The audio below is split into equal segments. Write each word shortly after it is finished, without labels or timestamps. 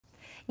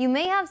You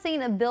may have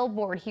seen a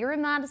billboard here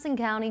in Madison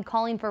County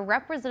calling for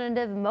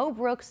Representative Mo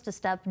Brooks to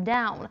step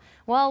down.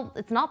 Well,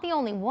 it's not the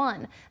only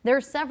one. There are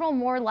several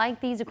more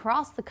like these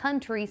across the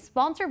country,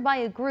 sponsored by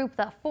a group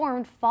that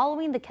formed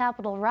following the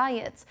Capitol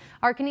riots.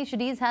 Our Kenesha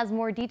Dees has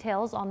more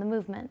details on the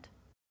movement.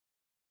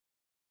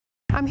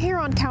 I'm here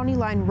on County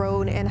Line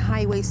Road and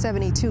Highway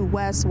 72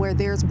 West, where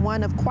there's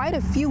one of quite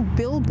a few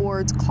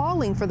billboards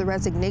calling for the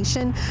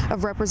resignation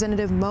of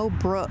Representative Mo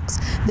Brooks.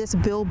 This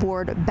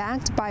billboard,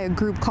 backed by a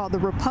group called the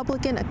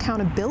Republican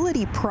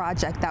Accountability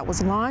Project, that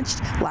was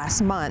launched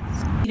last month.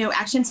 You know,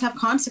 actions have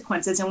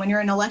consequences, and when you're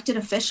an elected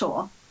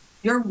official,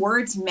 your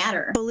words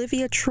matter.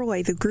 Olivia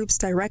Troy, the group's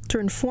director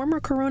and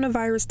former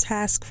coronavirus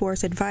task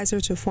force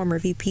advisor to former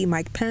VP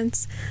Mike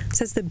Pence,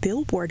 says the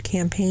billboard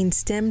campaign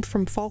stemmed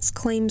from false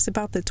claims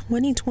about the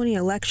 2020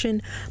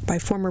 election by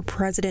former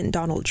President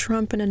Donald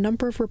Trump and a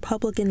number of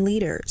Republican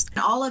leaders.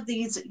 All of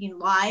these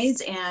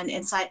lies and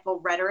insightful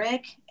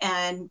rhetoric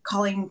and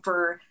calling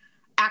for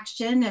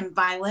action and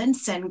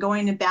violence and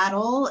going to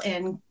battle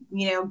and,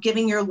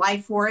 giving your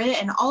life for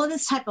it, and all of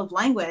this type of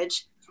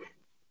language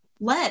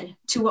led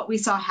to what we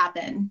saw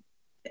happen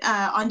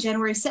on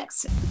January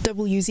 6th.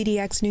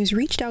 WZDX News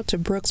reached out to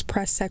Brooks'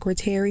 press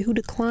secretary, who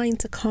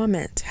declined to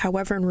comment.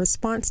 However, in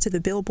response to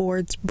the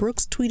billboards,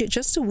 Brooks tweeted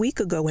just a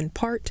week ago, in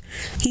part,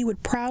 he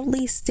would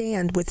proudly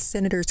stand with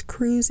Senators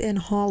Cruz and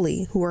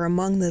Hawley, who are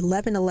among the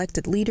 11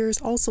 elected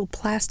leaders also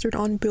plastered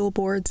on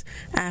billboards,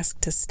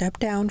 asked to step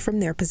down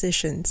from their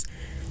positions.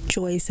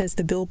 Joy says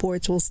the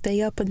billboards will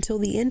stay up until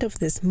the end of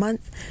this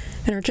month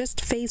and are just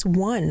phase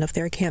one of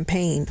their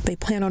campaign. They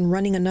plan on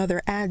running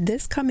another ad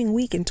this coming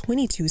week in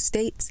 22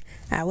 states.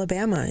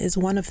 Alabama is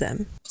one of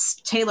them. It's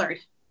tailored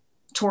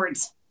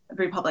towards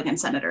Republican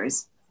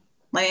senators,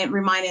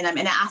 reminding them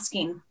and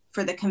asking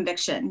for the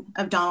conviction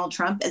of Donald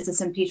Trump as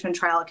this impeachment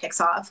trial kicks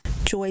off.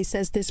 Joy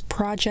says this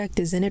project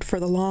is in it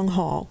for the long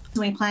haul.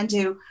 We plan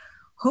to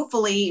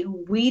hopefully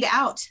weed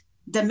out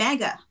the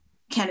MAGA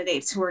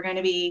candidates who are going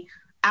to be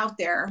out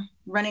there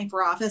running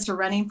for office or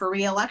running for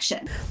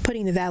re-election.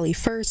 Putting the Valley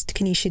first,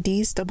 Kenesha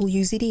Dees,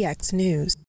 WZDX News.